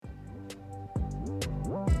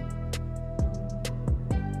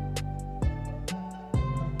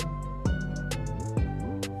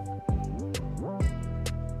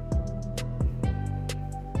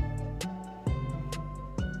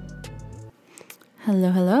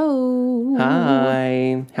Hello, hello.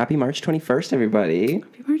 Hi. Happy March 21st, everybody.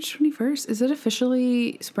 Happy March 21st. Is it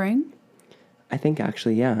officially spring? I think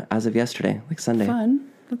actually, yeah, as of yesterday, like Sunday. Fun.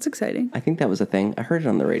 That's exciting. I think that was a thing. I heard it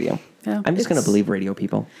on the radio. Yeah, I'm just going to believe radio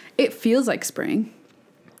people. It feels like spring.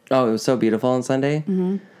 Oh, it was so beautiful on Sunday.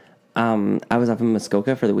 Mm-hmm. I was up in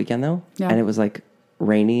Muskoka for the weekend, though. Yeah. And it was like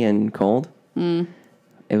rainy and cold.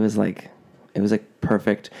 It was like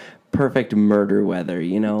perfect murder weather,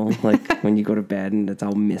 you know? Like when you go to bed and it's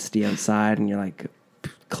all misty outside and you're like,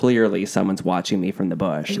 clearly someone's watching me from the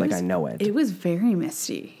bush. I know it. It was very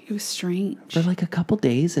misty. It was strange. For like a couple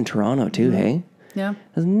days in Toronto too, hey? Yeah.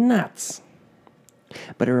 It was nuts.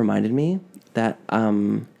 But it reminded me that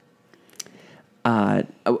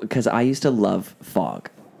because I used to love fog.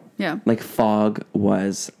 Yeah. Like fog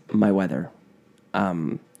was my weather.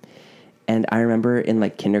 And I remember in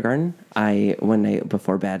like kindergarten, one night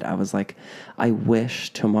before bed, I was like, I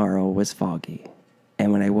wish tomorrow was foggy.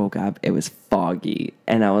 And when I woke up, it was foggy.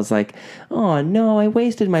 And I was like, oh no, I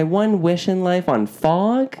wasted my one wish in life on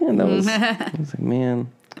fog. And I was like,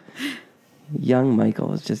 man, young Michael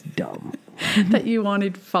was just dumb. That you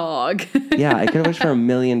wanted fog. Yeah, I could have wished for $1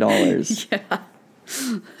 million. Yeah.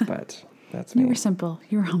 But that's me. You were simple.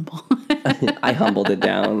 You were humble. I humbled it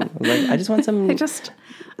down. I was like, I just want some I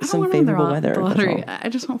don't want favorable the weather. lottery. I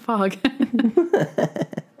just want fog.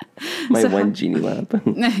 My one genie lamp.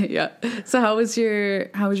 Yeah. So how was your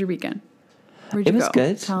weekend? Where'd you It was go?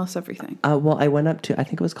 good. Tell us everything. Well, I went up to, I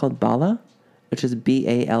think it was called Bala, which is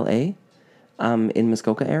Bala, in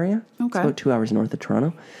Muskoka area. Okay. It's about 2 hours north of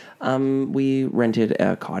Toronto. We rented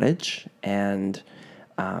a cottage, and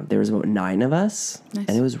there was about 9 of us. Nice.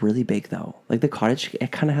 And it was really big, though. Like, the cottage,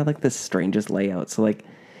 it kind of had, like, the strangest layout. So, like,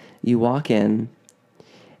 you walk in,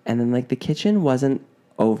 and then, like, the kitchen wasn't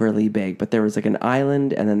overly big, but there was, like, an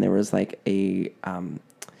island, and then there was, like a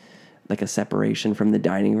separation from the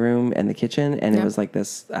dining room and the kitchen, and it was like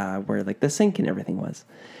this where like the sink and everything was,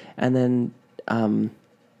 and then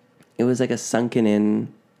it was like a sunken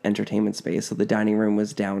in entertainment space. So the dining room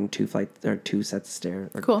was down 2 flights or 2 sets of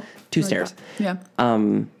stairs. Cool. 2 Like stairs. that. Yeah.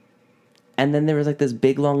 And then there was like this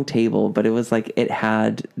big long table, but it was like it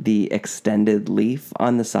had the extended leaf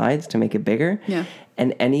on the sides to make it bigger. Yeah.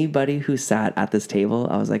 And anybody who sat at this table,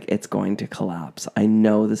 I was like, it's going to collapse. I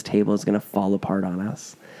know this table is going to fall apart on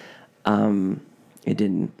us. It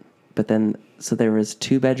didn't. But then, so there was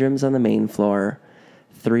 2 bedrooms on the main floor,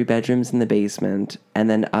 3 bedrooms in the basement, and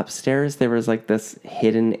then upstairs there was like this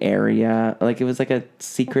hidden area. Like it was like a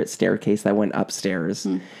secret staircase that went upstairs,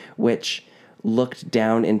 which looked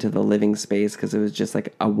down into the living space because it was just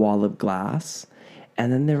like a wall of glass.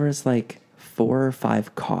 And then there was like 4 or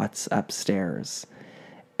 5 cots upstairs.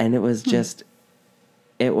 And it was just,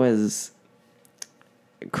 it was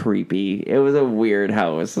creepy. It was a weird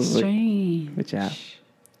house. It was Strange. but yeah.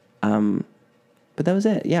 But that was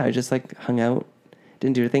it. Yeah, I just like hung out,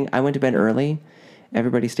 didn't do anything. I went to bed early.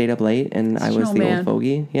 Everybody stayed up late, and I was the old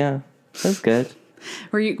fogey. Yeah, that was good.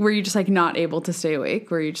 Were you just like not able to stay awake?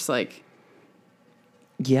 Were you just like...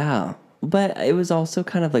 Yeah, but it was also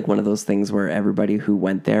kind of like one of those things where everybody who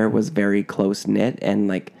went there was very close knit, and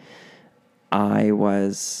like I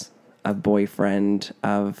was a boyfriend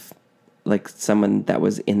of like someone that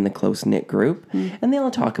was in the close knit group, and they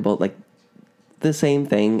all talk about like the same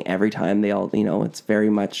thing every time. They all, you know, it's very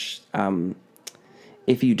much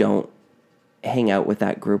if you don't hang out with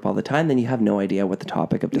that group all the time, then you have no idea what the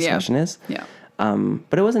topic of discussion is. Yeah.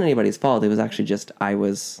 But it wasn't anybody's fault. It was actually just I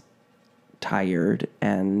was tired,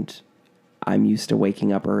 and I'm used to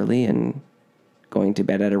waking up early and going to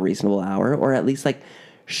bed at a reasonable hour, or at least like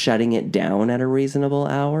shutting it down at a reasonable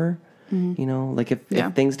hour. You know, like if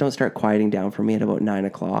things don't start quieting down for me at about 9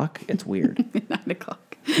 o'clock, it's weird. 9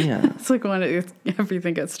 o'clock. Yeah. It's like when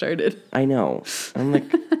everything gets started. I know. I'm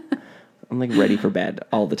like ready for bed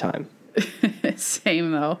all the time.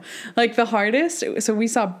 Same though. Like the hardest. So we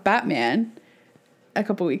saw Batman a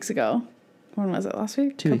couple weeks ago. When was it? Last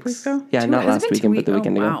week? 2 weeks. weeks Ago? Yeah, not Has it last been 2 weekend, but the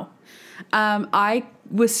weekend ago. Wow. I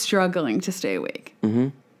was struggling to stay awake. Mm-hmm.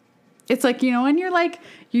 It's like, you know, when you're like,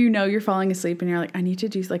 you know, you're falling asleep and you're like, I need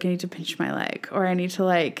to pinch my leg, or I need to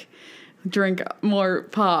like drink more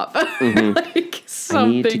pop. Like something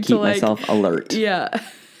I need to keep like, myself alert. Yeah.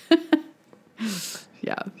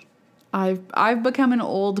 Yeah. I've become an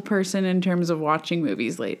old person in terms of watching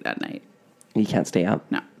movies late at night. You can't stay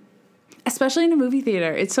up. No. Especially in a movie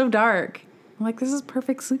theater. It's so dark. I'm like, this is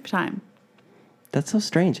perfect sleep time. That's so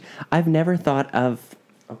strange. I've never thought of...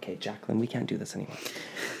 Okay, Jacqueline, we can't do this anymore.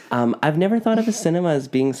 I've never thought of a cinema as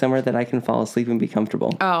being somewhere that I can fall asleep and be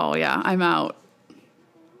comfortable. Oh, yeah. I'm out.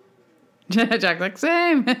 Jack's like,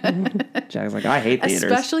 same. Jack's like, I hate theaters.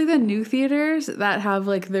 Especially the new theaters that have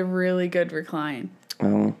like the really good recline.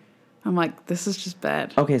 Oh. I'm like, this is just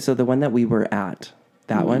bad. Okay, so the one that we were at,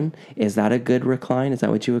 that one, is that a good recline? Is that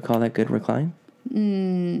what you would call that good recline?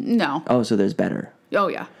 No. Oh, so there's better. Oh,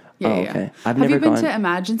 yeah. Yeah, Oh, yeah. okay. Have you been to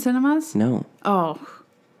Imagine Cinemas? No. Oh,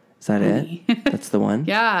 Is that honey. it? That's the one?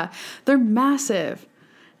 yeah. They're massive.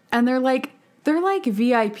 And they're like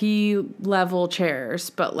VIP level chairs,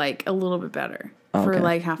 but like a little bit better for Okay.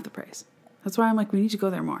 like half the price. That's why I'm like, we need to go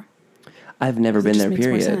there more. I've never It been just there, makes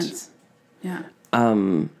more period. sense. Yeah.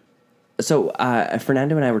 So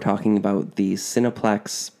Fernando and I were talking about the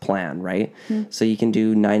Cineplex plan, right? So you can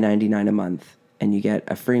do $9.99 a month, and you get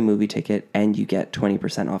a free movie ticket, and you get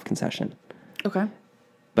 20% off concession. Okay.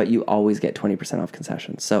 But you always get 20% off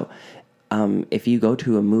concession. So if you go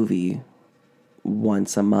to a movie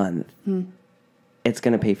once a month, it's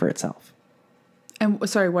going to pay for itself. And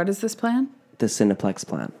sorry, what is this plan? The Cineplex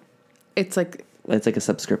plan. It's like, It's like a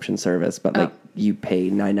subscription service, but like you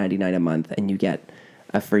pay $9.99 a month, and you get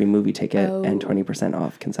a free movie ticket and 20%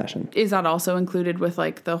 off concession. is that also included with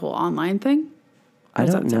like the whole online thing? I Or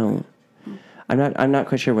is don't that know. I'm not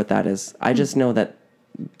quite sure what that is. I just know that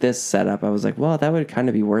this setup, I was like, well, that would kind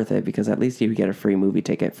of be worth it because at least you would get a free movie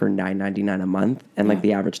ticket for $9.99 a month, and like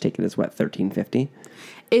the average ticket is what, $13.50?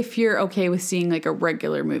 If you're okay with seeing like a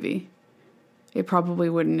regular movie, it probably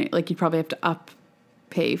wouldn't, like you'd probably have to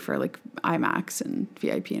pay for like IMAX and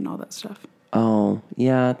VIP and all that stuff. Oh,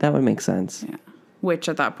 yeah, that would make sense. Yeah. Which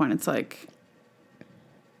at that point it's like,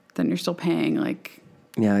 then you're still paying like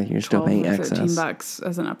Yeah, you're still 12 paying or excess. $13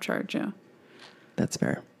 as an upcharge. Yeah. That's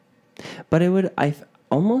fair. But I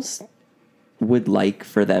almost would like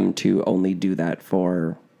for them to only do that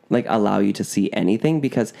for, like, allow you to see anything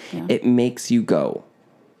because it makes you go.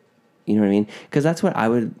 You know what I mean? Because that's what I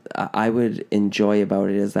would enjoy about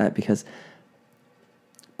it is that because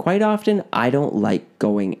quite often I don't like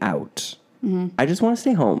going out. I just want to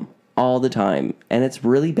stay home all the time, and it's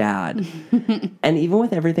really bad. And even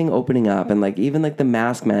with everything opening up and like even like the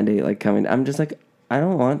mask mandate like coming, I'm just like, I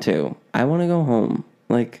don't want to. I want to go home.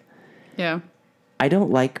 Like, Yeah. I don't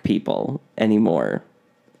like people anymore.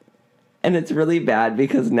 And it's really bad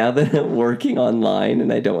because now that I'm working online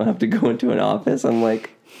and I don't have to go into an office, I'm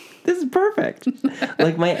like, this is perfect.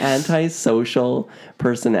 Like my antisocial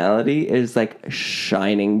personality is like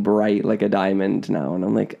shining bright like a diamond now. And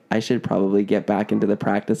I'm like, I should probably get back into the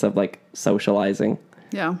practice of like socializing.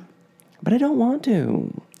 Yeah. But I don't want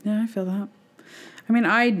to. Yeah, I feel that. I mean,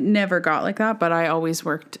 I never got like that, but I always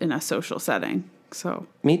worked in a social setting. So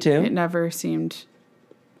Me too. it never seemed,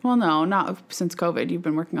 well, no, not since COVID. You've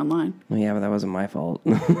been working online. Well, yeah, but that wasn't my fault.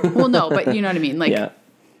 Well, no, but you know what I mean? Like,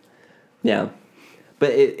 Yeah.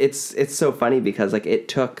 But it's so funny because like it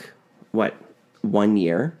took, 1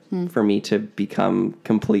 year for me to become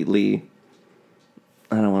completely,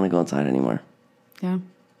 I don't want to go outside anymore. yeah.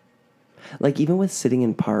 Like even with sitting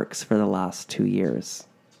in parks for the last 2 years,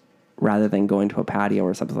 rather than going to a patio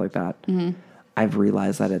or something like that, I've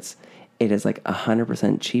realized that it is like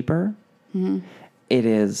 100% cheaper. It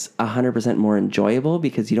is 100% more enjoyable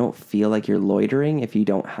because you don't feel like you're loitering if you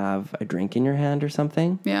don't have a drink in your hand or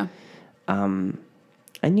something. Yeah.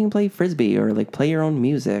 And you can play Frisbee or like play your own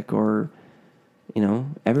music or, you know,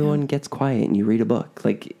 everyone gets quiet and you read a book.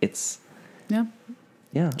 Like it's, Yeah.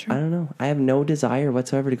 I don't know. I have no desire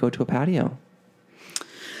whatsoever to go to a patio.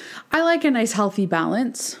 I like a nice healthy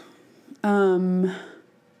balance. You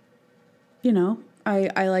know,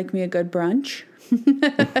 I like me a good brunch.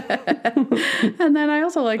 And then I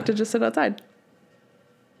also like to just sit outside.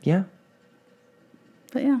 Yeah.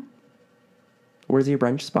 But yeah. Where's your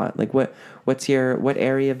brunch spot? Like what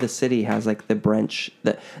area of the city has like the brunch,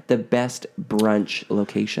 the best brunch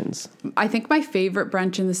locations? I think my favorite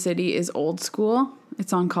brunch in the city is Old School.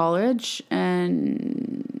 It's on College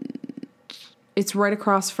and it's right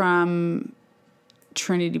across from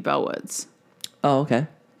Trinity Bellwoods, Oh, okay.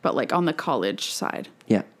 but like on the College side.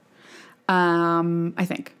 Yeah. I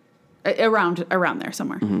think around there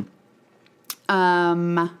somewhere.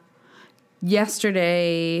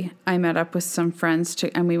 Yesterday I met up with some friends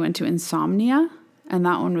and we went to Insomnia, and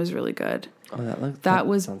that one was really good. Oh, That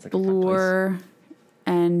was sounds like a fun place. Bloor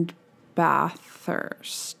and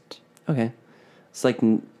Bathurst Okay. It's like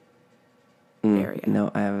area.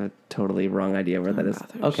 no, I have a totally wrong idea where that is.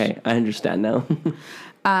 Bathurst. Okay, I understand now.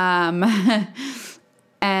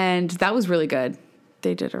 And that was really good.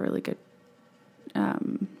 They did a really good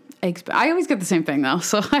eggs. I always get the same thing though,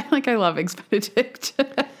 so I love Eggs Benedict.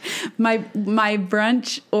 My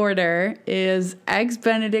brunch order is Eggs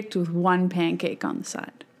Benedict with 1 pancake on the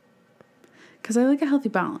side, because I like a healthy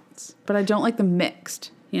balance, but I don't like them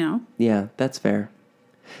mixed. you know? Yeah, that's fair.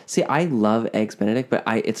 See, I love Eggs Benedict, but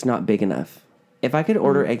it's not big enough. If I could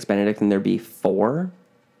order Eggs Benedict and there be 4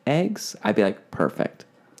 eggs, I'd be like, perfect.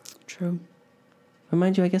 True. But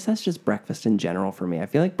mind you, I guess that's just breakfast in general for me. I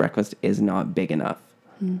feel like breakfast is not big enough.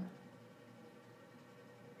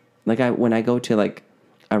 Like when I go to like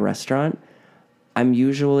a restaurant, I'm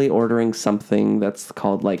usually ordering something that's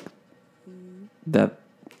called like the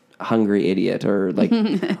Hungry Idiot or like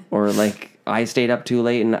or like I stayed up too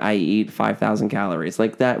late and I eat 5,000 calories.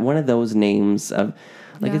 Like that, one of those names of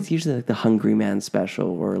like it's usually like the Hungry Man special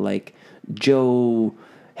or like Joe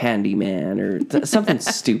Handyman or something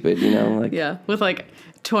stupid, you know? Like Yeah, with like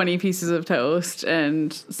 20 pieces of toast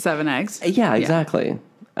and 7 eggs. yeah, exactly.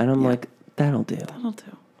 And I'm like, that'll do. That'll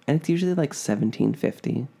do. And it's usually like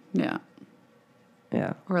 $17.50. Yeah.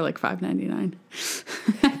 Yeah. Or like $5.99.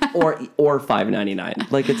 or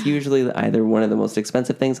 $5.99. Like it's usually either one of the most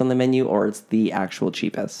expensive things on the menu or it's the actual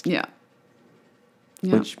cheapest. Yeah.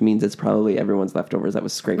 Yeah. Which means it's probably everyone's leftovers that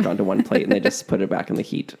was scraped onto one plate and they just put it back in the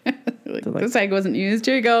heat. like, like- this egg wasn't used.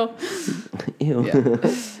 Here you go. Ew.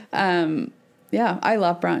 Yeah. Yeah, I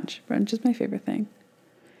love brunch. Brunch is my favorite thing.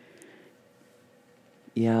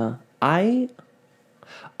 Yeah.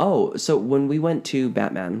 So when we went to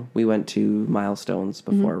Batman, we went to Milestones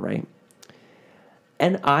before, right?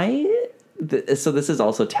 And so this is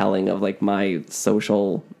also telling of like my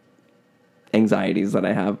social anxieties that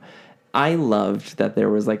I have. I loved that there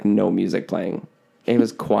was like no music playing. It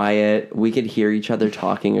was quiet. We could hear each other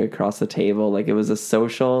talking across the table. Like it was a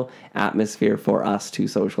social atmosphere for us to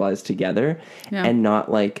socialize together and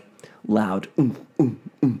not like loud.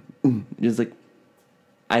 Just like,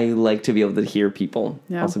 I like to be able to hear people.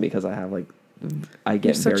 Yeah. Also because I have like, I get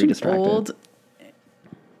You're such very an distracted. old,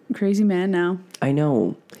 crazy man now. I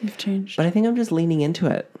know. You've changed. But I think I'm just leaning into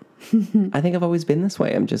it. I think I've always been this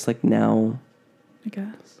way. I'm just like now. I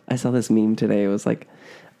guess. I saw this meme today. It was like,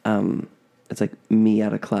 it's like me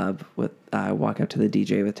at a club with, I walk up to the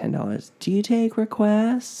DJ with $10. Do you take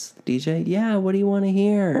requests? DJ, yeah, what do you want to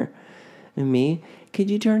hear? And me, could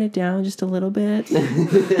you turn it down just a little bit?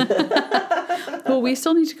 Well, we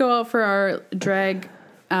still need to go out for our drag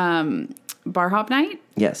bar hop night.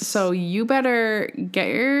 Yes. So you better get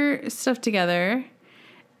your stuff together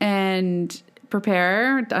and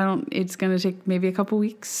prepare. It's going to take maybe a couple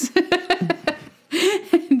weeks.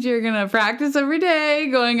 And you're going to practice every day,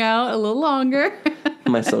 going out a little longer.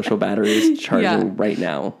 My social battery is charging right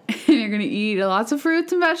now. And you're going to eat lots of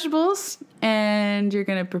fruits and vegetables. And you're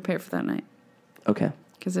going to prepare for that night. Okay.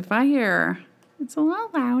 Because if I hear, it's a little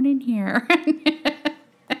loud in here.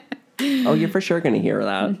 Oh, you're for sure going to hear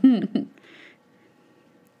that.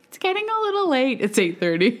 It's getting a little late. It's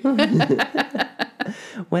 8:30.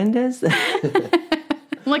 When does...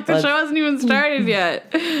 Like the show hasn't even started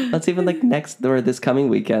yet. That's even like next or this coming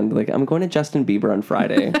weekend. Like I'm going to Justin Bieber on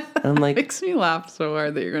Friday. And I'm like, Makes me laugh so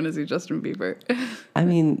hard that you're going to see Justin Bieber. I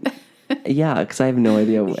mean, yeah, because I have no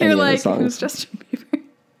idea any You're of like, the songs. who's Justin Bieber?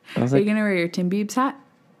 I was Are you like, going to wear your Tim Biebs hat?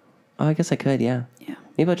 oh, I guess I could, yeah. Yeah.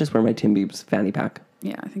 Maybe I'll just wear my Tim Biebs fanny pack.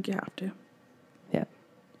 Yeah, I think you have to. Yeah.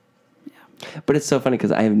 But it's so funny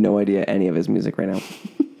because I have no idea any of his music right now.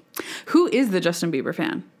 Who is the Justin Bieber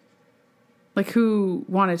fan? Like, who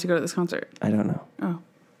wanted to go to this concert? I don't know. Oh.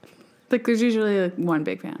 Like, there's usually, like, one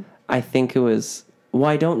big fan. I think it was... Well,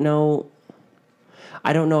 I don't know...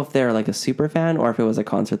 I don't know if they're like a super fan or if it was a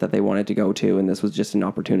concert that they wanted to go to and this was just an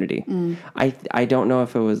opportunity. I don't know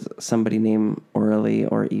if it was somebody named Orly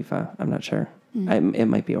or Aoife. I'm not sure. It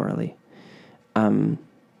might be Orly. But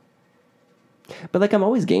like I'm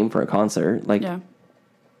always game for a concert. Like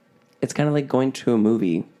it's kind of like going to a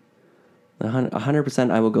movie. 100%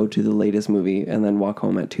 I will go to the latest movie and then walk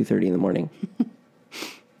home at 2:30 in the morning.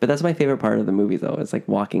 But that's my favorite part of the movie though. It's like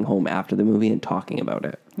walking home after the movie and talking about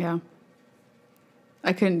it. Yeah.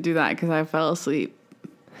 I couldn't do that because I fell asleep.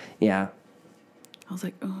 Yeah. I was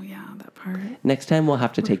like, oh, yeah, that part. Next time we'll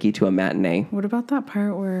have to take you to a matinee. What about that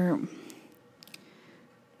part where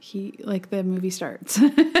the movie starts?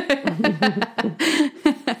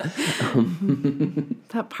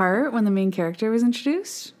 That part when the main character was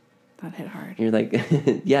introduced? That hit hard. You're like,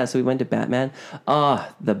 yeah, so we went to Batman.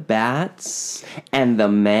 Oh, the bats and the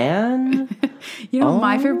man. You know what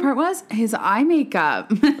my favorite part was? His eye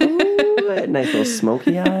makeup. Ooh, nice little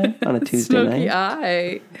smoky eye on a Tuesday Smoky night.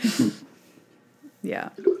 eye. Yeah.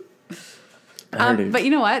 But But you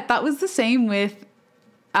know what? That was the same with...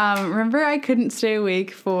 remember I couldn't stay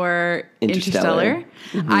awake for Interstellar?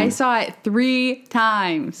 I saw it 3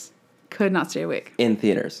 times. Could not stay awake. in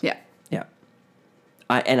theaters. Yeah. Yeah.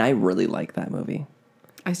 I really like that movie.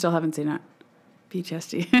 I still haven't seen it.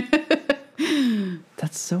 PTSD.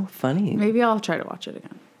 That's so funny. Maybe I'll try to watch it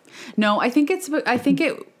again. No, I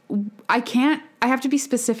have to be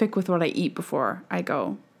specific with what I eat before I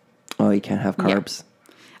go. Oh, you can't have carbs.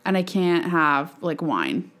 Yeah. And I can't have like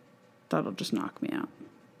wine. That'll just knock me out.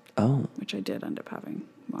 Oh. Which I did end up having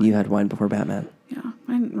wine. You had wine before Batman. Yeah.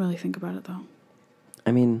 I didn't really think about it though.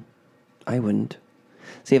 I mean, I wouldn't.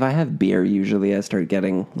 See, if I have beer, usually I start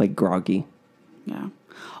getting like groggy. Yeah.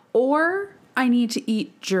 Or I need to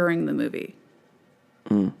eat during the movie.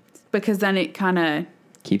 Because then it kind of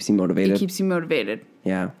keeps you motivated.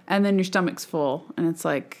 Yeah. And then your stomach's full and it's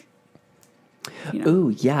like, you know. Ooh,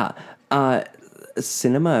 yeah.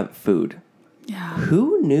 Cinema food. Yeah.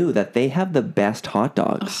 Who knew that they have the best hot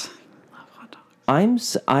dogs? Ugh, I love hot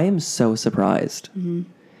dogs. I am so surprised.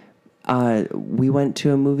 We went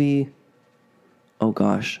to a movie. Oh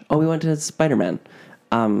gosh. We went to Spider-Man.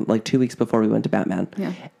 Like 2 weeks before we went to Batman.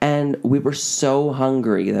 Yeah. And we were so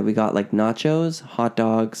hungry that we got like nachos, hot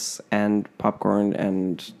dogs, and popcorn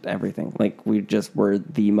and everything. Like we just were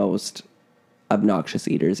the most obnoxious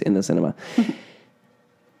eaters in the cinema.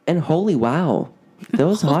 And holy wow,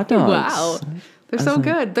 those hot dogs. Wow. They're so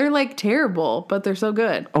good. They're like terrible, but they're so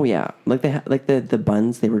good. Oh yeah. Like they like the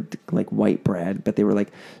buns, they were like white bread, but they were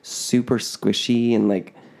like super squishy and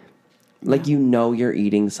like you know you're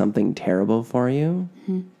eating something terrible for you,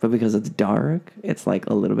 but because it's dark, it's like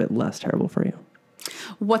a little bit less terrible for you.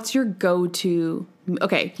 What's your go-to?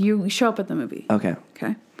 Okay, you show up at the movie. Okay.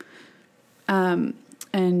 And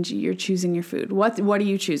you're choosing your food. What are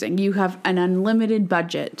you choosing? You have an unlimited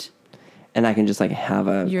budget. And I can just like have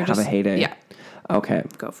a heyday. Yeah. Okay.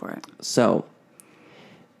 Go for it. So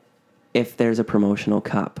if there's a promotional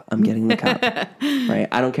cup, I'm getting the cup. Right?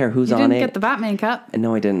 I don't care who's on it. You didn't get the Batman cup?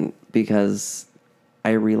 No, I didn't, because I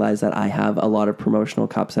realized that I have a lot of promotional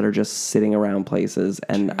cups that are just sitting around places,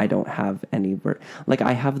 and I don't have any. Like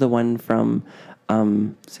I have the one from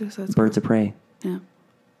Birds of Prey. Yeah.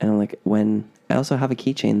 And I'm like, I also have a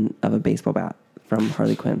keychain of a baseball bat from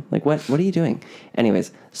Harley Quinn. Like, what are you doing?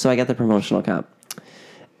 Anyways, so I get the promotional cup,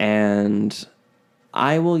 and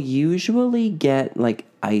I will usually get like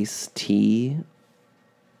iced tea,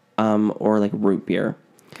 or like root beer.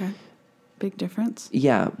 Okay. Big difference.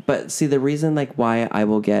 Yeah, but see, the reason like why I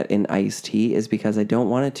will get an iced tea is because I don't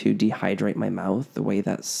want it to dehydrate my mouth the way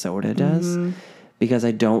that soda does, because I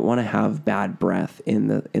don't want to have bad breath in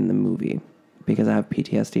the movie. Because I have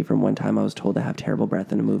PTSD from one time I was told to have terrible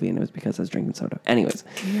breath in a movie, and it was because I was drinking soda. Anyways,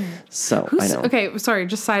 so I know. Okay, sorry,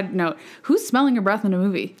 just side note. Who's smelling your breath in a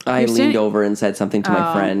movie? I leaned over and said something to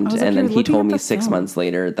my friend, like, and then he told me 6 film. months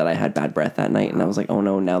later that I had bad breath that night, and I was like, oh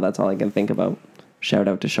no, now that's all I can think about. Shout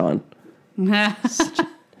out to Sean.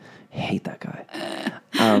 Hate that guy.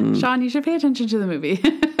 Sean, you should pay attention to the movie.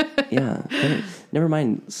 Yeah, never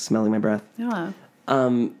mind smelling my breath. Yeah.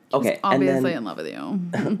 Okay, Obviously in love with you.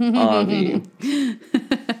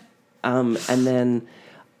 And then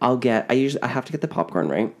I have to get the popcorn,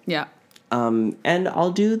 right? Yeah. And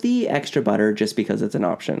I'll do the extra butter just because it's an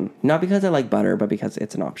option. Not because I like butter, but because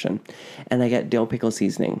it's an option. And I get dill pickle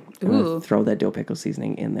seasoning. I'm gonna throw that dill pickle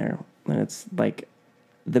seasoning in there, and it's like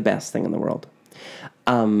the best thing in the world.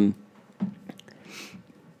 M&M's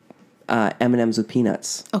with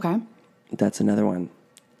peanuts. Okay. That's another one.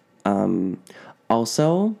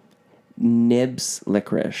 Also, Nibs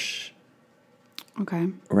licorice. Okay.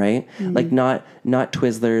 Right? Like not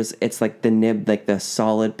Twizzlers. It's like the nib, like the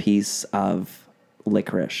solid piece of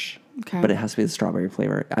licorice. Okay. But it has to be the strawberry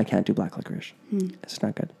flavor. I can't do black licorice. It's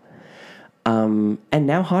not good. And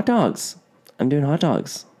now hot dogs. I'm doing hot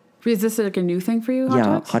dogs. Is this like a new thing for you?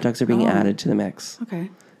 Hot dogs are being added to the mix.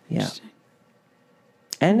 Okay. Yeah.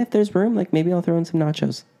 And if there's room, like maybe I'll throw in some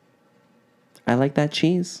nachos. I like that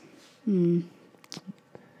cheese.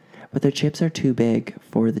 But their chips are too big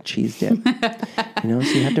for the cheese dip. So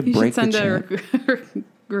you have to break the chip. Send a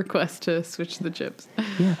request to switch the chips.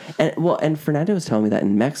 Yeah. And Fernando was telling me that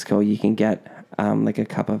in Mexico you can get like a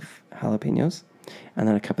cup of jalapenos and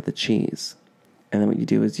then a cup of the cheese. And then what you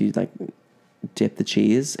do is you like dip the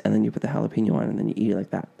cheese and then you put the jalapeno on and then you eat it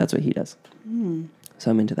like that. That's what he does.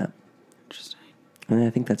 So I'm into that. Interesting. And I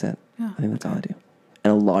think that's it. Yeah, I think that's all I do.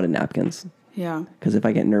 And a lot of napkins. Yeah. Because if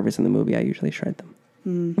I get nervous in the movie, I usually shred them.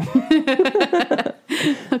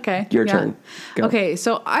 Okay. Your turn. Go. Okay,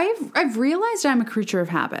 so I've realized I'm a creature of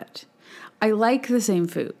habit. I like the same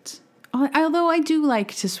foods. Although I do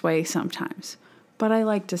like to sway sometimes. But I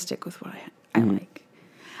like to stick with what I like.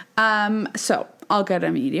 So I'll get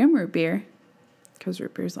a medium root beer. Because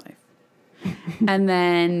root beer is life. And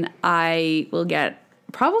then I will get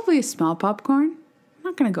probably a small popcorn. I'm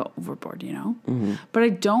not going to go overboard, But I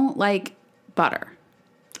don't like butter.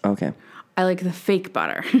 Okay. I like the fake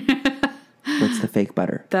butter. What's the fake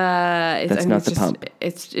butter? I think not it's the just, pump.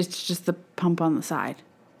 It's just the pump on the side.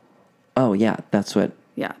 Oh, yeah. That's what.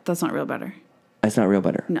 Yeah, that's not real butter. It's not real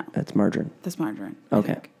butter. No. That's margarine. That's margarine.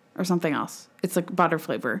 Okay. I think. Or something else. It's like butter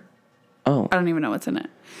flavor. Oh. I don't even know what's in it.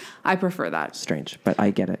 I prefer that. Strange, but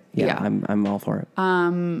I get it. Yeah, Yeah. I'm all for it.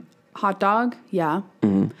 Hot dog, yeah.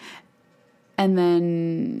 Mm-hmm. And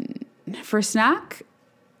then for snack,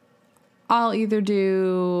 I'll either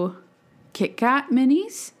do Kit Kat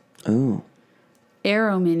minis, Ooh.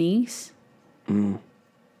 Aero minis,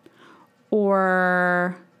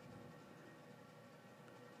 or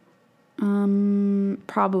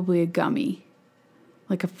probably a gummy,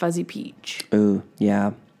 like a fuzzy peach. Ooh,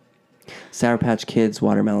 yeah. Sour Patch Kids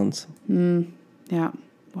watermelons. Yeah,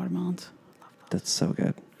 watermelons. That's so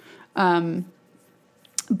good.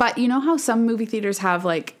 But you know how some movie theaters have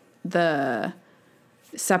like the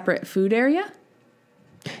separate food area?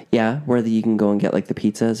 Yeah, where you can go and get like the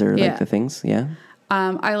pizzas or Yeah. like the things. Yeah.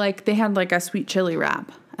 They had like a sweet chili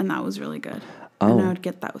wrap, and that was really good. Oh. And I would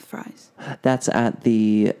get that with fries. That's at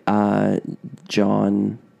the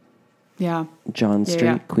John Yeah. Street,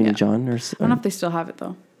 yeah, Queen yeah. of John, I don't know if they still have it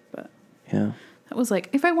though, but yeah. that was like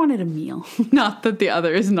if I wanted a meal. Not that the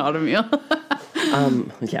other is not a meal.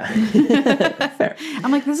 Yeah. Fair.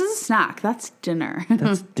 I'm like, this is a snack. That's dinner.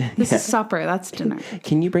 This is supper. That's dinner.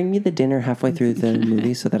 Can you bring me the dinner halfway through the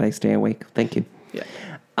movie so that I stay awake? Thank you. Yeah.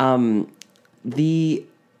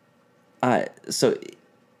 So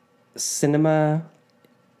Cinema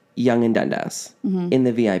Young and Dundas in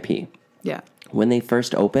the VIP. Yeah. When they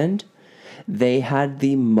first opened, they had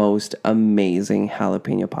the most amazing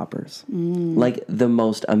jalapeno poppers. Like the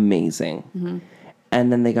most amazing.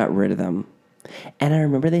 And then they got rid of them. And I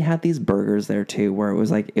remember they had these burgers there too, where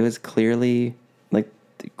it was clearly like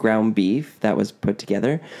ground beef that was put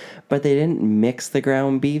together, but they didn't mix the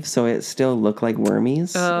ground beef, so it still looked like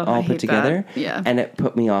wormies all put together. That. Yeah. And it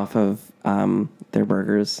put me off of their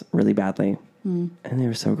burgers really badly. And they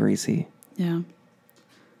were so greasy. Yeah.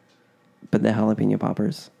 But the jalapeno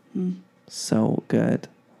poppers, so good.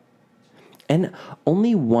 And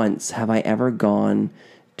only once have I ever gone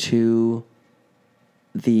to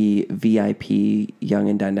the VIP Young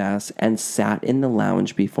and Dundas and sat in the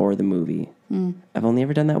lounge before the movie. I've only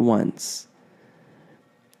ever done that once.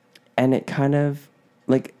 And it kind of,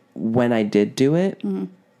 like, when I did do it,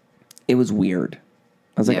 it was weird.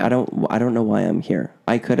 I was like, Yeah. I don't know why I'm here.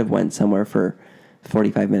 I could have went somewhere for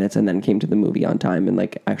 45 minutes and then came to the movie on time and,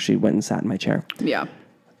 like, actually went and sat in my chair. Yeah.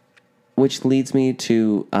 Which leads me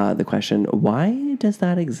to the question, why does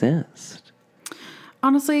that exist?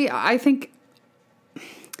 Honestly, I think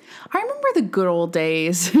I remember the good old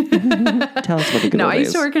days. Tell us about the good No, old I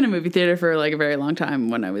used days. to work in a movie theater for like a very long time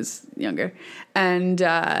when I was younger. And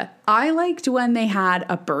I liked when they had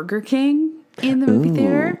a Burger King in the movie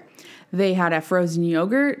theater. They had a frozen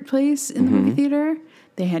yogurt place in the movie theater.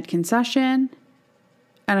 They had concession.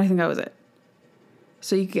 And I think that was it.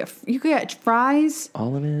 So you could get fries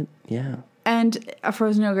All of it? Yeah. and a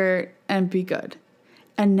frozen yogurt and be good.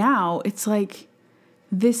 And now it's like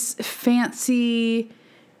this fancy,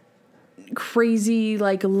 crazy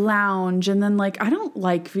like lounge, and then like I don't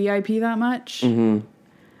like VIP that much.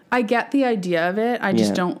 I get the idea of it. I just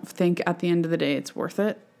Yeah. don't think at the end of the day it's worth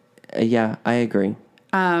it. Yeah, I agree.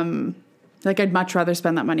 Like I'd much rather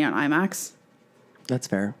spend that money on IMAX. That's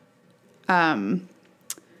fair.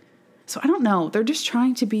 So I don't know. They're just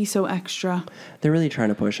trying to be so extra. They're really trying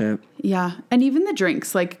to push it. Yeah. And even the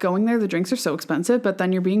drinks, like going there, the drinks are so expensive, but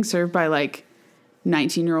then you're being served by like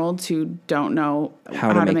 19-year-olds who don't know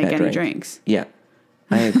how to make that any drink. drinks. Yeah,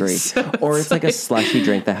 I agree. So or it's like a slushy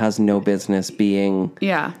drink that has no business being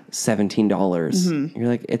Yeah. $17. You're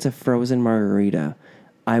like, it's a frozen margarita.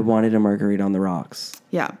 I wanted a margarita on the rocks.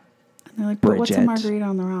 Yeah. And they're like, but what's a Bridget. margarita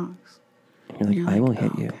on the rocks? You're like, You're I like, will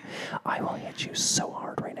hit oh, you. okay. I will hit you so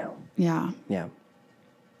hard right now. Yeah. Yeah.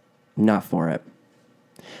 Not for it.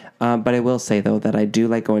 But I will say, though, that I do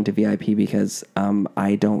like going to VIP because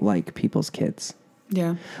I don't like people's kids.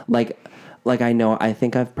 Yeah. Like I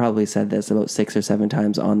think I've probably said this about 6 or 7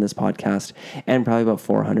 times on this podcast and probably about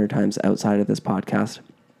 400 times outside of this podcast.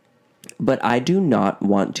 But I do not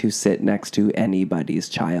want to sit next to anybody's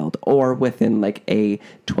child or within like a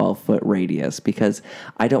 12-foot radius because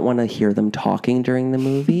I don't want to hear them talking during the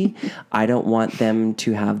movie. I don't want them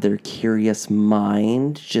to have their curious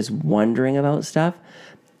mind just wondering about stuff.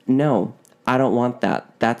 No, I don't want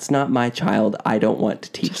that. That's not my child. I don't want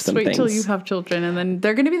to teach Just them wait things. till you have children, and then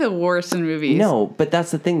they're going to be the worst in movies. No, but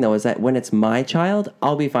that's the thing, though, is that when it's my child,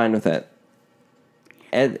 I'll be fine with it.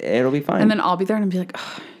 It'll be fine. And then I'll be there and be like,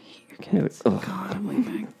 oh, your kids. Ugh. God, I'm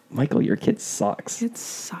leaving. Michael, your kid sucks. Kids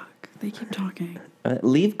suck. They keep talking.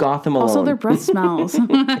 Leave Gotham alone. Also, their breath smells.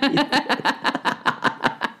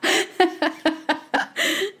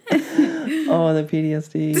 Oh, the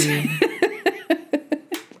PTSD.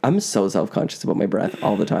 I'm so self-conscious about my breath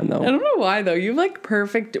all the time, though. I don't know why, though. You have, like,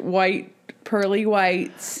 perfect white, pearly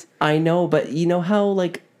whites. I know, but you know how,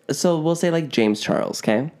 like, so we'll say, like, James Charles,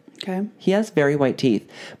 okay? Okay. He has very white teeth,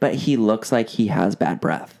 but he looks like he has bad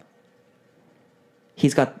breath.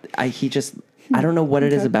 He's got, I don't know what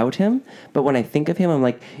it is about him, but when I think of him, I'm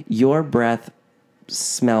like, your breath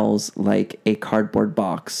smells like a cardboard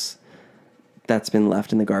box that's been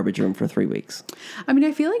left in the garbage room for 3 weeks. I mean,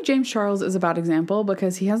 I feel like James Charles is a bad example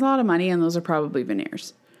because he has a lot of money and those are probably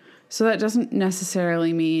veneers. So that doesn't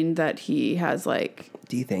necessarily mean that he has, like...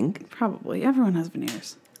 Do you think? Probably. Everyone has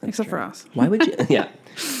veneers. Except for us. Why would you? Yeah.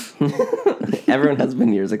 Everyone has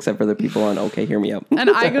veneers except for the people on Okay, Hear Me Out. And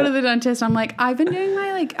I go to the dentist. I'm like, I've been doing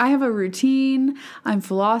my, like, I have a routine. I'm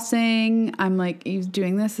flossing. I'm like, you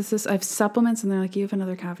doing this? I have supplements. And they're like, you have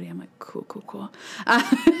another cavity. I'm like, cool.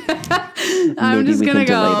 I'm just going to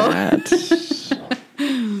go.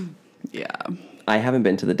 Yeah. I haven't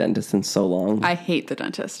been to the dentist in so long. I hate the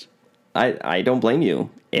dentist. I don't blame you.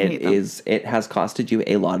 It has costed you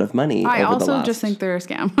a lot of money. I also just think they're a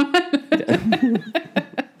scam.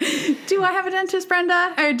 Do I have a dentist,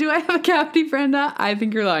 Brenda? Or do I have a cavity, Brenda? I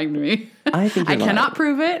think you're lying to me. I think you're lying. Cannot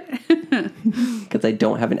prove it. Because I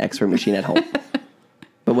don't have an X-ray machine at home.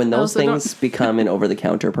 But when those things become an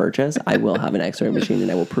over-the-counter purchase, I will have an X-ray machine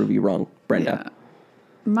and I will prove you wrong, Brenda. Yeah.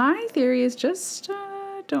 My theory is just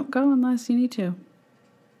don't go unless you need to.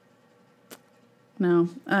 No,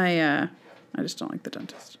 I just don't like the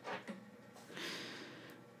dentist.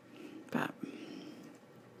 But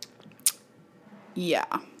yeah.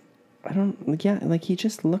 Like he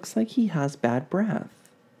just looks like he has bad breath.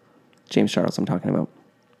 James Charles, I'm talking about.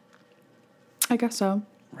 I guess so.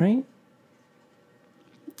 Right?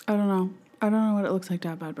 I don't know what it looks like to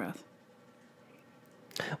have bad breath.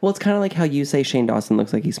 Well, it's kind of like how you say Shane Dawson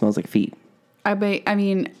looks like he smells like feet. I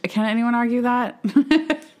mean, can anyone argue that?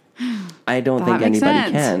 I don't think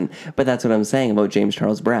anybody can. But that's what I'm saying about James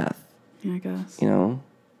Charles' breath. Yeah, I guess. You know?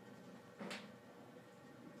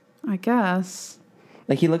 I guess.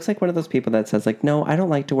 Like, he looks like one of those people that says, like, no, I don't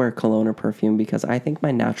like to wear cologne or perfume because I think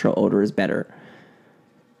my natural odor is better.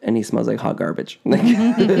 And he smells like hot garbage.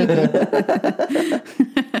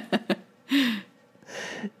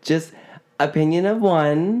 Just opinion of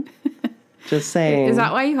one. Just saying. Is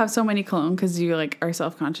that why you have so many cologne? Because you, like, are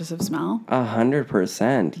self-conscious of smell?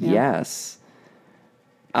 100%. Yeah. Yes.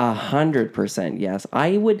 100%. Yes.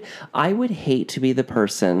 I would hate to be the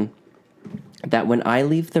person that when I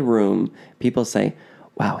leave the room, people say,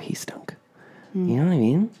 wow, he stunk. You know what I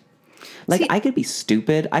mean? Like, I could be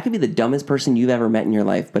stupid. I could be the dumbest person you've ever met in your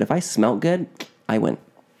life. But if I smelt good, I win.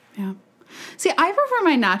 Yeah. See, I prefer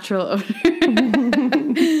my natural odor.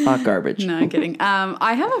 Hot garbage. No, I'm kidding.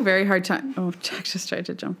 I have a very hard time. Oh, Jack just tried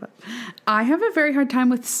to jump up. I have a very hard time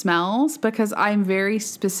with smells because I'm very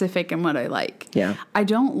specific in what I like. Yeah. I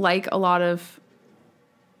don't like a lot of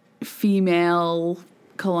female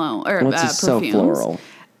cologne or Well, it's just so perfumes. floral.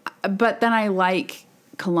 But then I like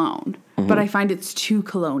cologne. But I find it's too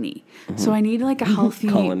colony. So I need like a healthy...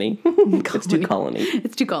 Colony. It's too colony.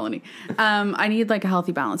 It's too colony. I need like a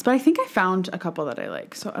healthy balance. But I think I found a couple that I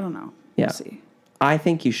like. So I don't know. Yeah. We'll see. I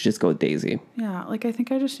think you should just go with Daisy. Yeah. Like I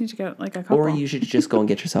think I just need to get like a couple. Or you should just go and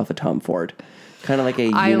get yourself a Tom Ford. Kind of like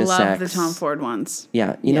a unisex. I love the Tom Ford ones.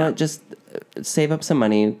 Yeah. You know, just save up some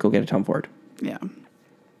money, go get a Tom Ford. Yeah.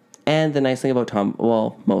 And the nice thing about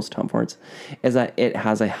most Tom Fords is that it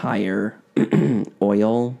has a higher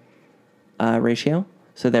oil ratio.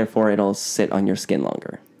 So therefore it'll sit on your skin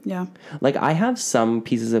longer. Yeah. Like I have some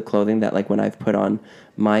pieces of clothing that like when I've put on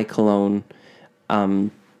my cologne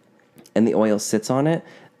and the oil sits on it,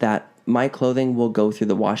 that my clothing will go through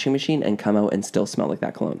the washing machine and come out and still smell like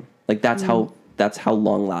that cologne. Like that's how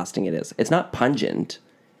long lasting it is. It's not pungent.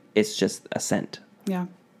 It's just a scent. Yeah.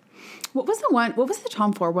 What was the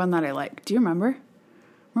Tom Ford one that I liked? Do you remember?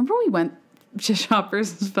 Remember we went to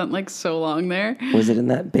Shoppers and spent like so long there? Was it in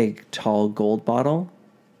that big tall gold bottle?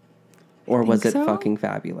 Or was it so? fucking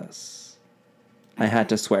fabulous? I had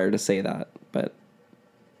to swear to say that, but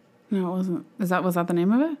No, it wasn't. Was that the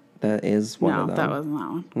name of it? that is one of them. No, that wasn't that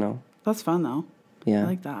one. No. That's fun though. Yeah. I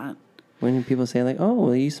like that. When people say like, "Oh,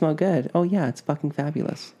 well, you smell good." Oh yeah, it's fucking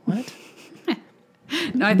fabulous. What?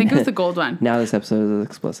 No, I think it was the gold one. Now this episode is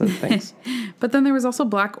explicit. Thanks. But then there was also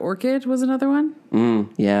Black Orchid was another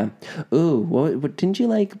one. Yeah. Ooh, what didn't you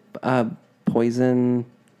like Poison?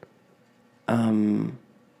 I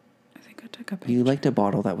think I took a picture. You liked a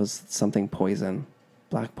bottle that was something poison.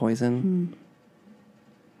 Black Poison?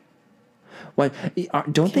 What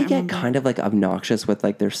don't they Can't get remember. kind of like obnoxious with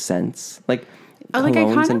like their scents, like Like I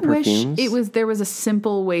colognes kind and of wish perfumes? there was a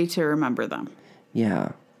simple way to remember them.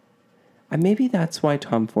 Yeah, and maybe that's why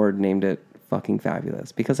Tom Ford named it fucking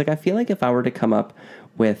fabulous, because like I feel like if I were to come up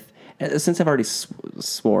with, since I've already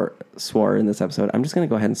swore in this episode, I'm just gonna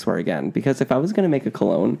go ahead and swear again, because if I was gonna make a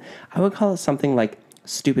cologne, I would call it something like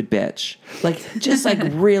stupid bitch, like just like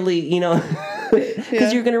really,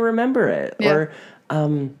 because you're gonna remember it. Yeah. Or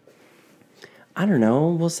I don't know,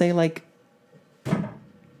 we'll say like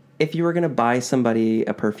if you were gonna buy somebody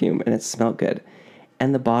a perfume and it smelled good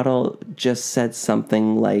and the bottle just said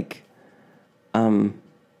something like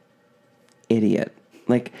idiot,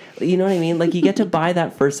 like, you know what I mean, like you get to buy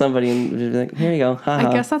that for somebody and just be like, here you go, haha.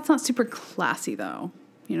 I guess that's not super classy though,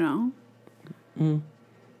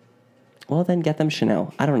 Well, then get them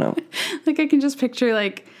Chanel. I don't know. Like I can just picture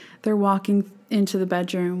like they're walking into the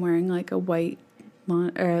bedroom wearing like a white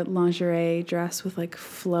lingerie dress with like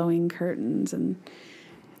flowing curtains, and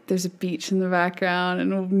there's a beach in the background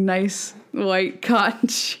and nice white cotton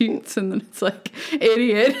sheets, and then it's like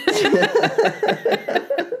idiot.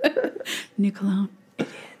 New cologne.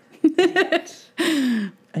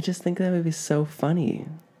 I just think that would be so funny.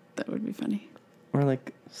 That would be funny. Or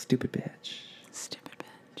like stupid bitch. Stupid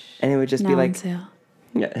bitch. And it would just Now be on like, sale.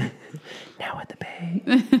 yeah. Now at the Bay.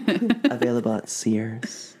 Available at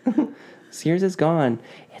Sears. Sears is gone.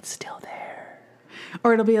 It's still there.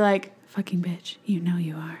 Or it'll be like, fucking bitch, you know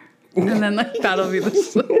you are. And then like that'll be the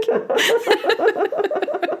slogan.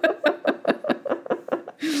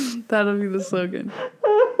 That'll be the slogan.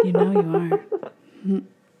 You know you are.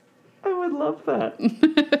 I would love that.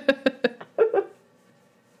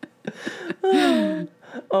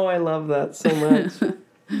 Oh, I love that so much.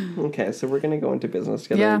 Okay, so we're going to go into business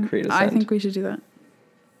together and create a scent. I think we should do that.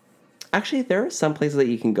 Actually, there are some places that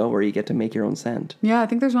you can go where you get to make your own scent. Yeah, I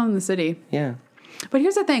think there's one in the city. Yeah. But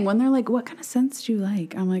here's the thing. When they're like, what kind of scents do you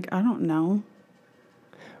like? I'm like, I don't know.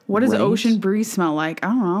 What does Right? ocean breeze smell like? I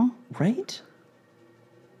don't know. Right?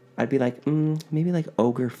 I'd be like, maybe like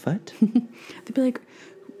ogre foot. They'd be like,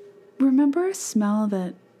 remember a smell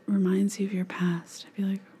that reminds you of your past? I'd be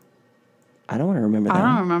like, I don't want to remember that. I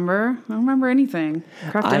don't remember. I don't remember anything.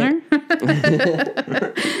 Kraft dinner?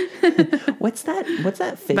 What's that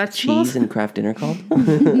fake Vegetables? cheese and Kraft dinner called?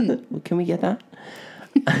 Can we get that?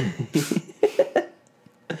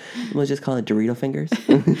 We'll just call it Dorito fingers.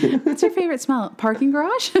 What's your favorite smell? Parking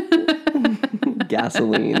garage?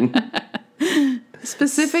 Gasoline.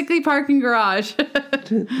 Specifically parking garage.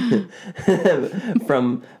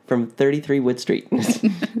 from 33 Wood Street.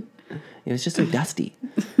 It was just so dusty.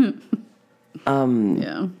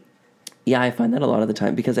 Yeah. Yeah, I find that a lot of the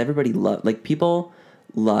time because everybody people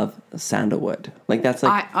love sandalwood. Like that's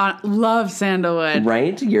like, I love sandalwood.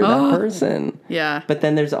 right? You're that person. Yeah. But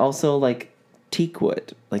then there's also like teak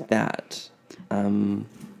wood, like that.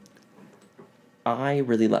 I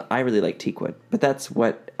really like teak wood, but that's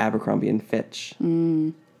what Abercrombie and Fitch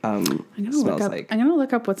smells like. I'm gonna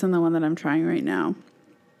look up what's in the one that I'm trying right now.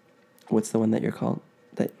 What's the one that you're called?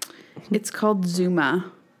 It's called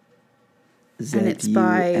Zuma.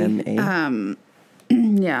 Z-U-M-A? And it's by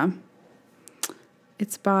yeah.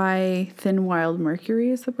 It's by Thin Wild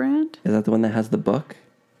Mercury is the brand. Is that the one that has the book?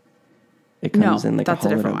 It comes in like that's a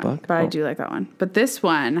a hollowed different out one. book. But I do like that one. But this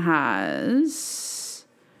one has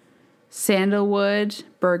sandalwood,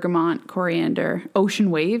 bergamot, coriander,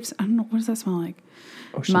 ocean waves. I don't know, what does that smell like?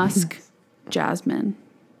 Ocean Musk, jasmine.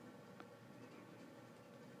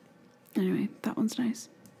 Anyway, that one's nice.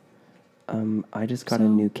 I just got a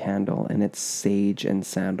new candle and it's sage and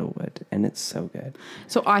sandalwood and it's so good.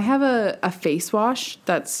 So I have a face wash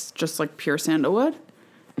that's just like pure sandalwood.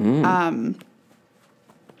 And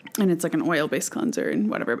it's like an oil-based cleanser and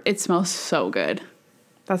whatever. It smells so good.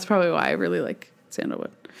 That's probably why I really like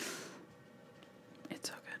sandalwood. It's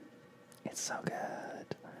so good. It's so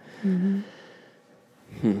good.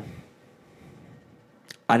 Mm-hmm.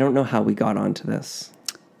 I don't know how we got onto this.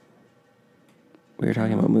 We were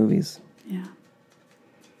talking about movies. Yeah.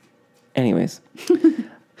 Anyways.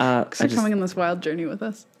 Thanks for coming on this wild journey with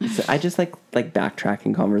us. I just like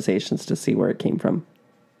backtracking conversations to see where it came from.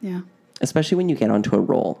 Yeah. Especially when you get onto a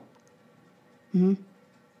roll. Mm-hmm.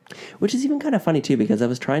 Which is even kind of funny too, because I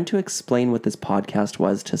was trying to explain what this podcast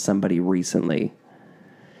was to somebody recently.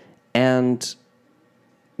 And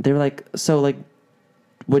they were like, so like,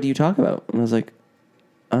 what do you talk about? And I was like,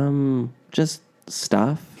 just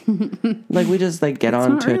stuff. Like we just like get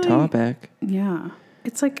on to a topic. Yeah.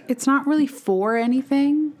 It's like, it's not really for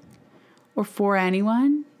anything or for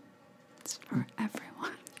anyone. It's for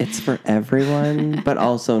everyone. It's for everyone, but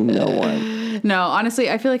also no one. No, honestly,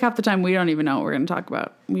 I feel like half the time we don't even know what we're going to talk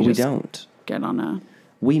about. We don't. get on a...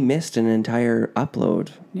 We missed an entire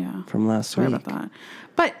upload from last Sorry week. about that.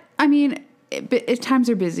 But, I mean, times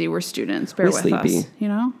are busy. We're students. Bear We're with sleepy. us, you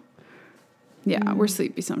know? Yeah, we're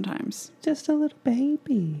sleepy sometimes. Just a little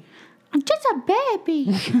baby. I'm just a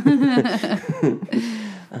baby.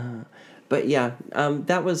 But yeah,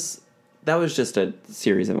 that was just a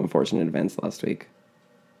series of unfortunate events last week.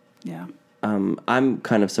 Yeah. I'm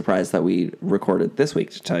kind of surprised that we recorded this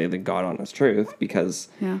week, to tell you the God honest truth, because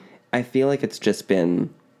I feel like it's just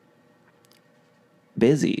been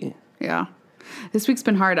busy. Yeah. This week's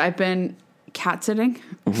been hard. I've been cat sitting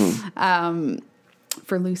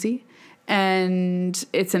for Lucy, and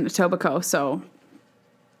it's in Etobicoke, so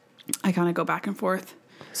I kind of go back and forth.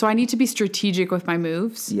 So I need to be strategic with my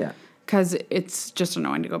moves. Yeah. Because it's just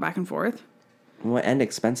annoying to go back and forth. Well, and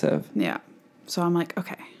expensive. Yeah. So I'm like,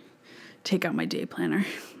 okay, take out my day planner.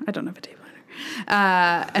 I don't have a day planner.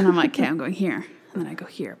 And I'm like, okay, I'm going here. And then I go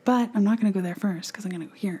here. But I'm not going to go there first because I'm going to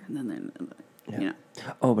go here. And then you know.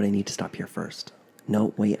 Oh, but I need to stop here first.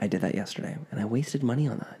 No, wait, I did that yesterday. And I wasted money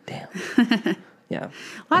on that. Damn. Yeah.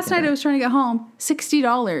 Last night I was trying to get home.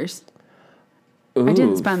 $60. Ooh. I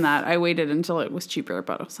didn't spend that. I waited until it was cheaper.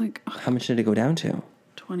 But I was like, oh, how much did it go down to?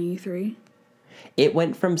 23. It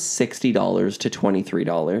went from $60 to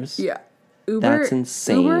 $23. Yeah. Uber. That's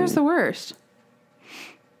insane. Uber is the worst.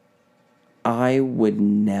 I would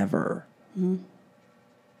never.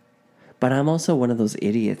 But I'm also one of those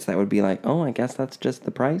idiots that would be like, oh, I guess that's just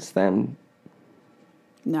the price then.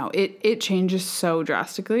 No, it changes so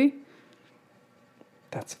drastically.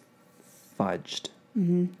 That's fudged.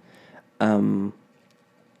 You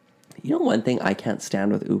know, one thing I can't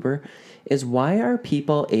stand with Uber is why are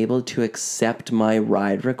people able to accept my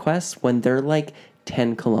ride requests when they're like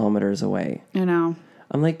 10 kilometers away? I know.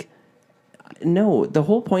 I'm like, no, the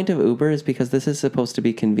whole point of Uber is because this is supposed to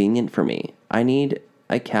be convenient for me. I need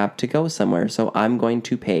a cab to go somewhere, so I'm going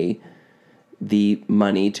to pay the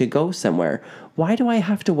money to go somewhere. Why do I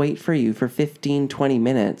have to wait for you for 15, 20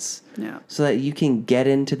 minutes so that you can get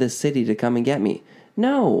into the city to come and get me?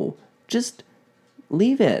 No, just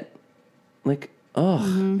leave it. Like,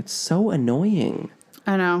 it's so annoying.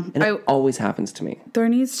 I know. And it always happens to me. There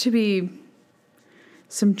needs to be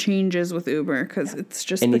some changes with Uber because it's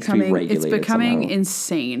just It becoming somehow.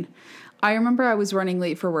 insane. I remember I was running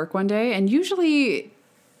late for work one day, and usually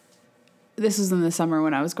this was in the summer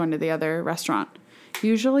when I was going to the other restaurant.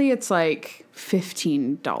 Usually it's like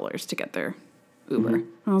 $15 to get there Uber. And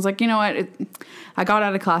I was like, you know what? I got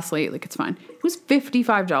out of class late. Like, it's fine. It was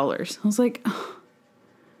 $55. I was like, oh,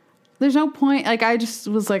 there's no point. Like, I just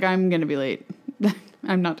was like, I'm going to be late.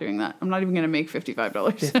 I'm not doing that. I'm not even going to make $55.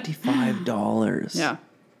 $55. Yeah.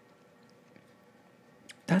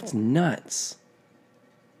 That's nuts.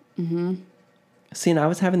 See, and I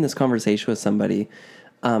was having this conversation with somebody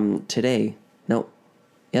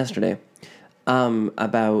yesterday,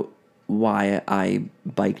 about why I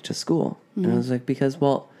bike to school. And I was like, because,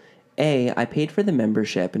 well, I paid for the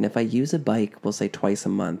membership, and if I use a bike, we'll say twice a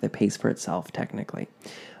month, it pays for itself technically.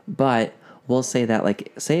 But we'll say that,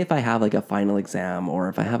 like, say if I have like a final exam or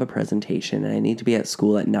if I have a presentation and I need to be at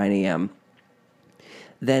school at 9 a.m.,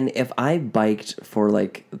 then if I biked for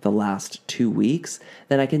like the last 2 weeks,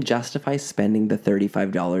 then I can justify spending the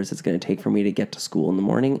 $35 it's going to take for me to get to school in the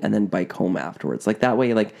morning and then bike home afterwards. Like that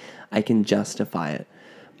way, like I can justify it.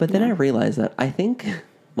 But then I realized that I think,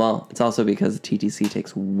 well, it's also because TTC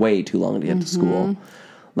takes way too long to get to school.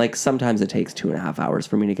 Like sometimes it takes 2.5 hours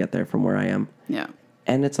for me to get there from where I am. Yeah.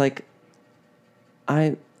 And it's like,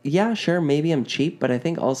 sure, maybe I'm cheap, but I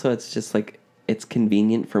think also it's just like, it's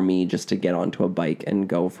convenient for me just to get onto a bike and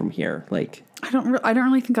go from here. Like, I don't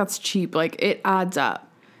really think that's cheap. Like, it adds up.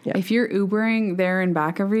 Yeah. If you're Ubering there and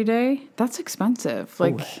back every day, that's expensive.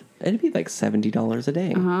 Like, it'd be like $70 a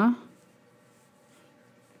day.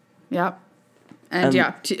 Yep.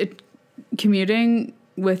 And commuting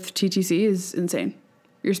with TTC is insane.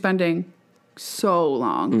 You're spending so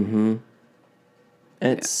long.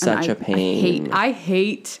 It's such a pain. I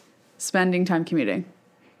hate spending time commuting.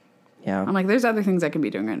 Yeah. I'm like, there's other things I can be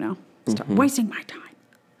doing right now. Stop wasting my time.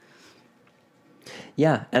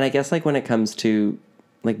 Yeah. And I guess like when it comes to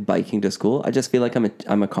like biking to school, I just feel like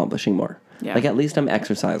I'm accomplishing more. Yeah. Like at least I'm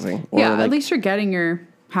exercising. Or like, at least you're getting your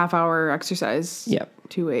half-hour exercise. Yep.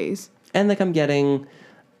 2 ways. And like I'm getting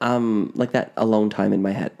like that alone time in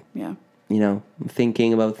my head. Yeah. You know, I'm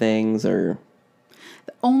thinking about things or...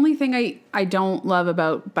 The only thing I don't love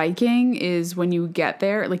about biking is when you get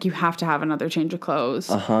there, like you have to have another change of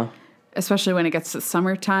clothes. Especially when it gets to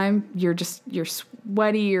summertime, you're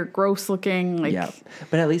sweaty, you're gross looking. Like, yeah.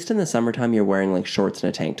 But at least in the summertime, you're wearing like shorts and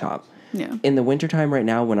a tank top. Yeah. In the wintertime right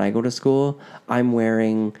now, when I go to school, I'm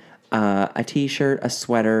wearing a t-shirt, a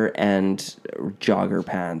sweater, and jogger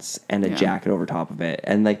pants, and a Yeah. jacket over top of it.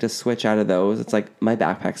 And like to switch out of those, it's like my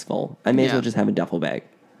backpack's full. I may as Yeah. well just have a duffel bag.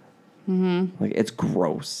 Like it's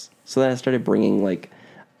gross. So then I started bringing like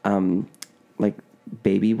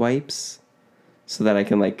baby wipes, so that I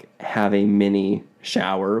can like have a mini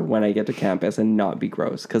shower when I get to campus and not be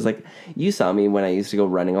gross. Because like you saw me when I used to go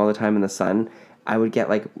running all the time in the sun, I would get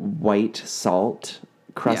like white salt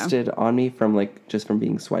crusted on me from like just from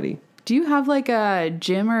being sweaty. Do you have like a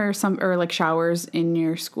gym or like showers in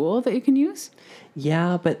your school that you can use?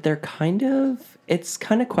 Yeah, but it's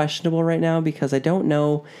kind of questionable right now because I don't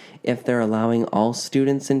know if they're allowing all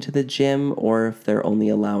students into the gym or if they're only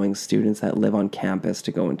allowing students that live on campus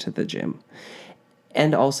to go into the gym.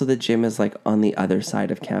 And also the gym is like on the other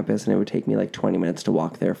side of campus, and it would take me like 20 minutes to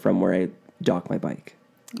walk there from where I dock my bike.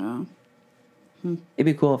 Oh. It'd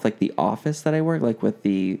be cool if like the office that I work, like with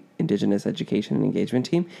the Indigenous Education and Engagement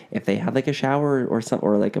team, if they had like a shower or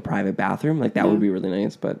like a private bathroom, like that would be really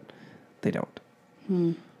nice, but they don't.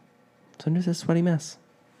 So I'm just a sweaty mess.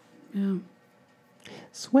 Yeah.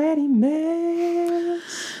 Sweaty mess.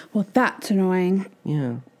 Well, that's annoying.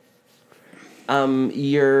 Yeah.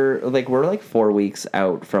 You're like, we're like 4 weeks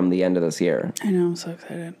out from the end of this year. I know. I'm so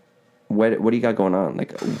excited. What do you got going on?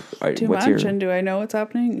 Like, Too what's much, your and do I know what's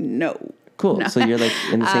happening? No. cool? No. So you're like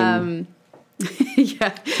in the same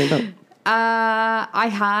Yeah. same boat. I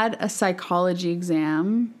had a psychology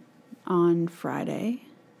exam on Friday,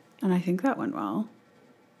 and I think that went well.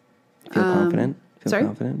 Feel confident? Feel sorry?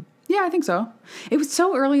 confident? Yeah, I think so. It was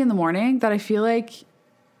so early in the morning that I feel like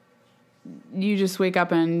you just wake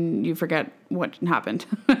up and you forget what happened.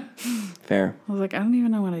 Fair. I was like, I don't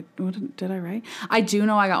even know what did I write? I do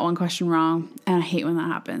know I got one question wrung, and I hate when that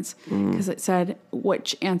happens because it said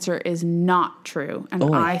which answer is not true, and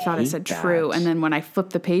Oh, I I thought it hate said that. true, and then when I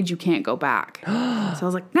flipped the page, you can't go back. So I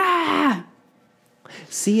was like, nah.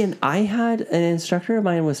 See, and I had an instructor of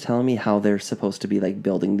mine was telling me how they're supposed to be like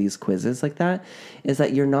building these quizzes like that, is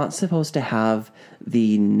that you're not supposed to have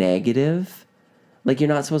the negative, like you're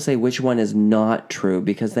not supposed to say which one is not true,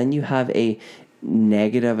 because then you have a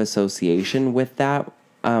negative association with that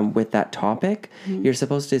topic. You're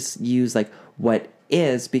supposed to use like what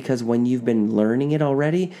is, because when you've been learning it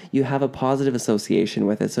already, you have a positive association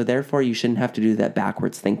with it. So therefore you shouldn't have to do that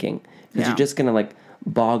backwards thinking, because Yeah. you're just going to like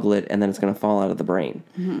boggle it and then it's going to fall out of the brain.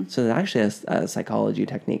 So there's actually a psychology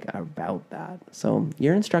technique about that. So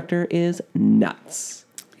your instructor is nuts.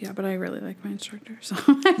 Yeah, but I really like my instructor, so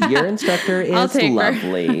Your instructor I'll is take her.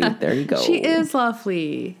 lovely. There you go. She is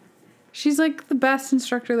lovely. She's like the best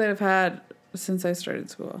instructor that I've had since I started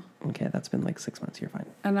school. Okay, that's been like 6 months. You're fine.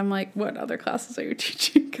 And I'm like, what other classes are you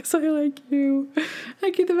teaching? Because I like you. I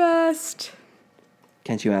like you the best.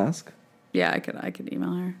 Can't you ask? Yeah, I could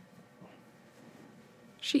email her.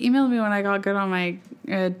 She emailed me when I got good on my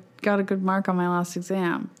got a good mark on my last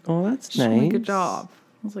exam. Oh, that's She told me, nice. good job.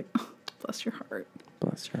 I was like, oh, bless your heart,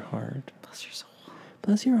 Bless your heart. bless your soul.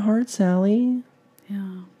 Bless your heart, Sally.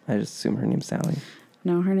 Yeah. I just assume her name's Sally.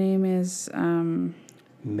 No, her name is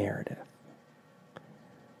Meredith.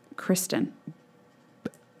 Kristen.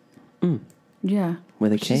 Yeah.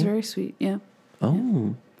 With a She's K? very sweet. Yeah.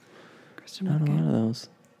 Oh, Kristen not with a a lot K. of those.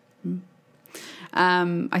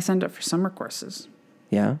 I signed up for summer courses.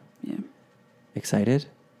 Yeah? Yeah. Excited?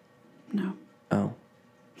 No. Oh.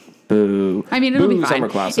 Boo. I mean, it'll Boo, be fine. summer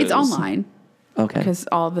classes. It's online Okay. because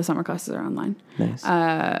all of the summer classes are online. Nice.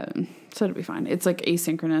 So it'll be fine. It's like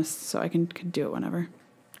asynchronous, so I can do it whenever.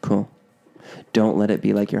 Cool. Don't let it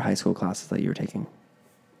be like your high school classes that you were taking,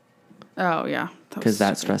 Oh, yeah. because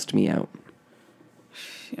that stressed me out.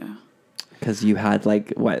 Yeah. Because you had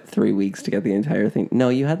like, what, 3 weeks to get the entire thing? No,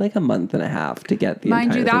 you had like a month and a half to get the Mind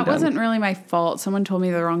entire you, thing that done. wasn't really my fault. Someone told me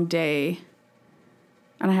the wrong day,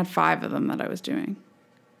 and I had 5 of them that I was doing.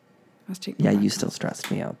 I was taking. Yeah, back you class. still stressed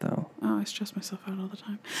me out though. Oh, I stress myself out all the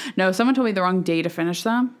time. No, someone told me the wrong day to finish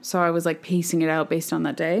them, so I was like pacing it out based on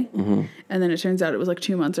that day, and then it turns out it was like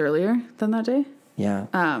 2 months earlier than that day. Yeah.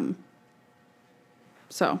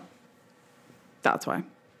 So that's why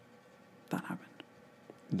that happened.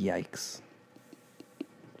 Yikes.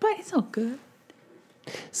 But it's all good.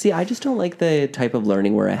 See, I just don't like the type of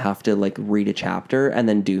learning where I have to like read a chapter and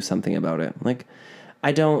then do something about it. Like,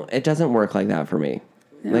 it doesn't work like that for me.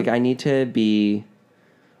 Yeah. Like, I need to be,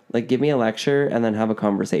 like, give me a lecture and then have a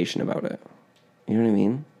conversation about it. You know what I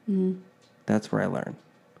mean? Mm-hmm. That's where I learn.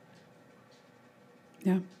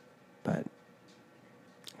 Yeah. But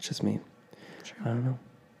it's just me. True. I don't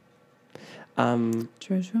know.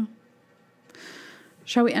 True.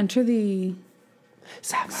 Shall we enter the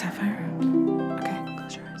Sapphire. room? Okay,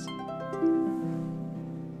 close your eyes.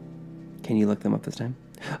 Can you look them up this time?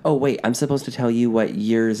 Oh, wait. I'm supposed to tell you what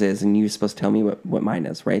yours is, and you're supposed to tell me what mine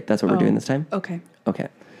is, right? That's what we're doing this time? Okay. Okay.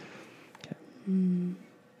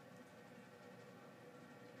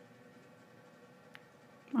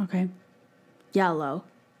 Okay. Yellow.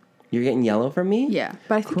 You're getting yellow from me? Yeah.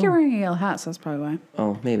 But I think you're wearing a yellow hat, so that's probably why.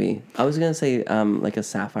 Oh, maybe. I was going to say like a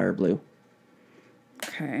sapphire blue.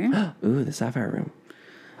 Okay. Ooh, the sapphire room.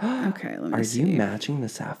 Okay, let me see. Are you matching the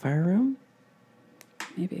sapphire room?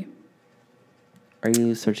 Maybe. Are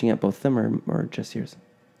you searching at both of them or just yours?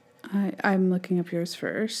 I'm looking up yours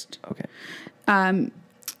first. Okay.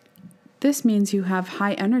 This means you have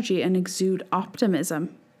high energy and exude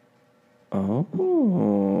optimism.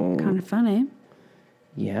 Oh. Kind of funny.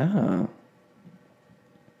 Yeah.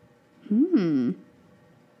 And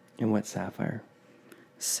what sapphire?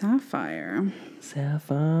 Sapphire.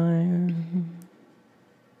 Sapphire.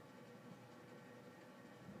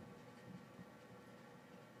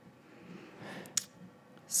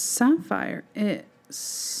 Sapphire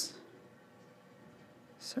is...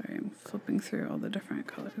 Sorry, I'm flipping through all the different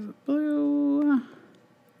colors of blue. I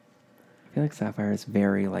feel like sapphire is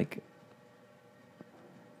very like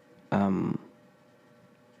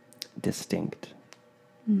distinct.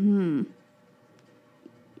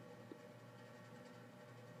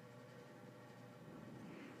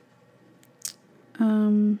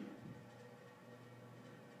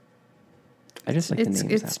 I just like the name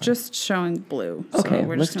It's sapphire. just showing blue. Okay,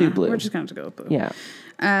 we're let's just do gonna, blue. We're just going to go with blue. Yeah.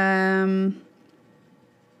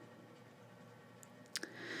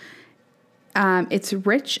 It's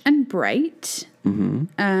rich and bright.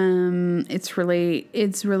 It's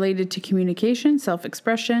related to communication,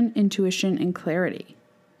 self-expression, intuition, and clarity.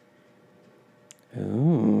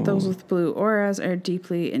 Ooh. Those with blue auras are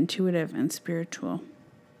deeply intuitive and spiritual.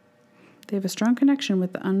 They have a strong connection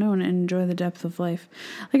with the unknown and enjoy the depth of life.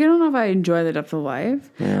 Like, I don't know if I enjoy the depth of life.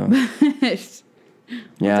 Yeah. But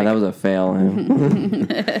Yeah, that was a fail.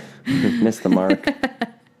 Missed the mark.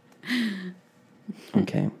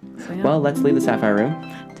 Okay. So, yeah. Well, let's leave the sapphire room.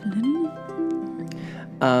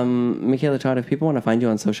 Michaela Todd, if people want to find you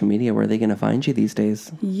on social media, where are they going to find you these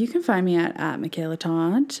days? You can find me at Michaela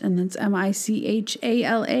Todd, and that's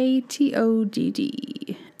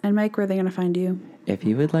MICHALATODD. And Mike, where are they going to find you? If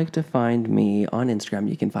you would like to find me on Instagram,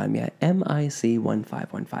 you can find me at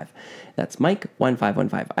MIC1515. That's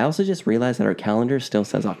Mike1515. I also just realized that our calendar still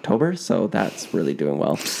says October, so that's really doing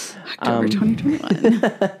well. October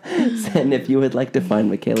 2021. And if you would like to find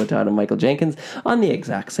Michaela Todd and Michael Jenkins on the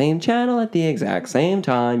exact same channel at the exact same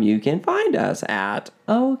time, you can find us at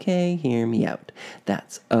OK Hear Me Out.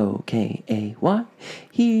 That's OKAY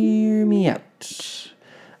Hear Me Out.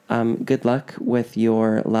 Good luck with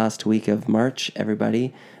your last week of March,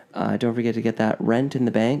 everybody. Don't forget to get that rent in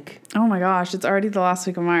the bank. Oh my gosh, it's already the last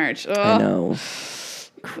week of March. Ugh. I know.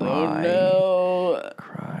 Cry. Oh no.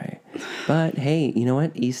 Cry. But hey, you know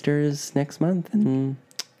what? Easter's next month and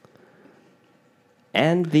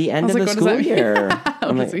the end of the school year.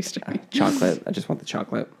 What is Easter? Chocolate. I just want the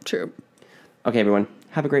chocolate. True. Okay, everyone.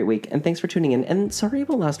 Have a great week. And thanks for tuning in. And sorry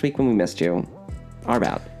about last week when we missed you. Our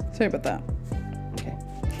bad. Sorry about that. Okay.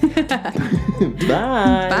 Bye.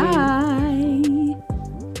 Bye.